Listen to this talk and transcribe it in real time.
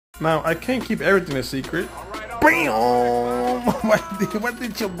Now, I can't keep everything a secret. Bam! What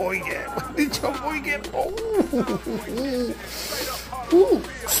did your boy get? What did your boy get? Oh, ooh,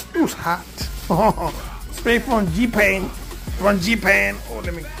 it was hot. Oh, spray from G-Pan. From G-Pan. Oh,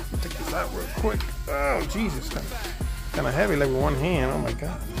 let me take this out real quick. Oh, Jesus. Kind of heavy, like with one hand. Oh, my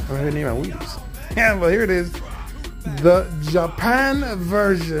God. I don't even need my wheels. Yeah, but here it is. The Japan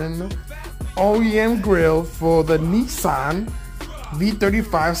version OEM grill for the Nissan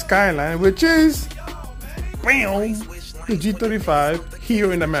V35 Skyline, which is the G35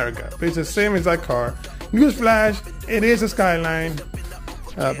 here in America. But it's the same as that car. Newsflash, it is a Skyline.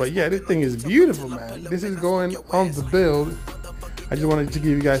 But yeah, this thing is beautiful, man. This is going on the build. I just wanted to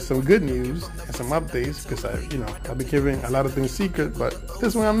give you guys some good news and some updates because I've been giving a lot of things secret, but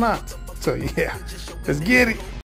this one I'm not. So yeah, let's get it.